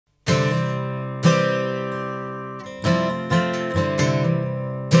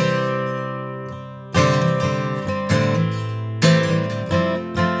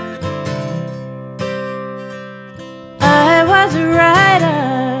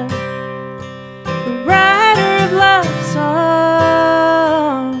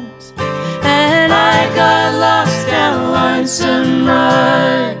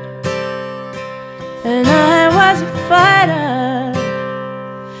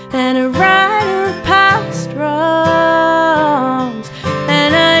and a writer of past wrongs,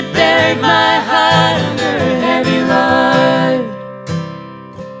 and I buried my heart under a heavy load.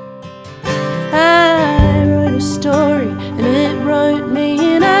 I wrote a story and it wrote me,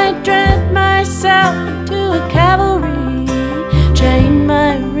 and I dreamt myself into a cavalry, chained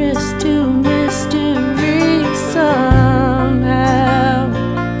my wrist to a mystery somehow.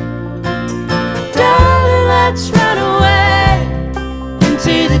 Darling, let's run away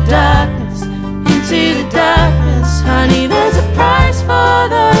into the darkness, into the darkness. Honey, there's a price for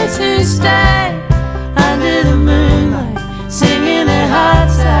those who stay under the moonlight, singing their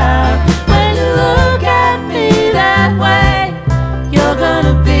hearts out. When you look at me that way, you're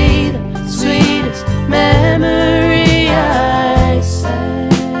gonna be the sweetest memory I save.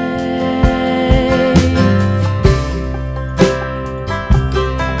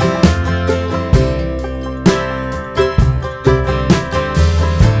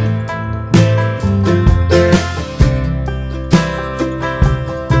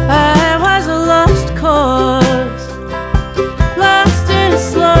 I was a lost cause, lost in a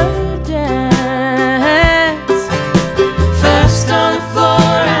slow dance, first on the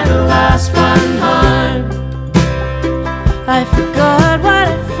floor and the last one home. I forgot what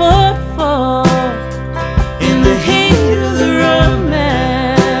I fought for in the heat of the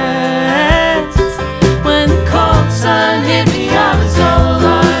romance. When the cold sun hit me, I was all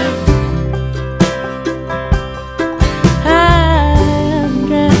alone. I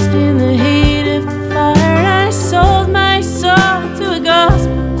undressed in the heat of the fire, and I sold my soul to a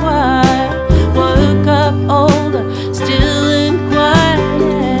gospel choir. Woke up older, still and quiet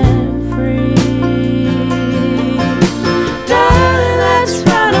and free. Darling, let's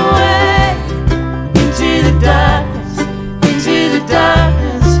run away into the darkness, into the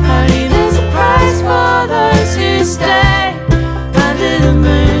darkness. Honey, there's a price for those who stay under the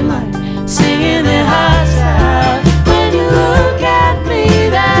moonlight, singing their hearts out. When you look at me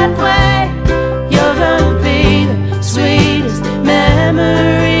that way, you're gonna be the sweetest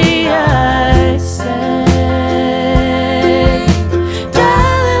memory I save.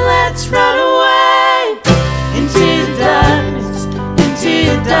 Darling, let's run away into the darkness, into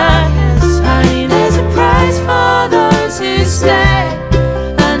the darkness. Honey, there's a price for those who stay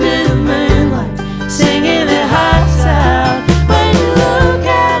under the moonlight, singing their hearts out. When you look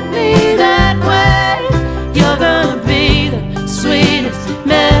at me that way, you're gonna be the sweetest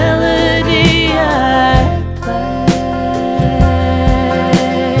melody I play.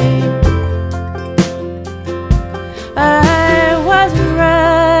 I was a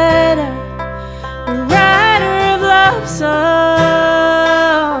writer of love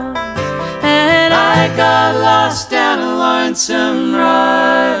songs, and I got lost down a lonesome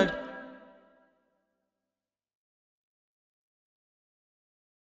road.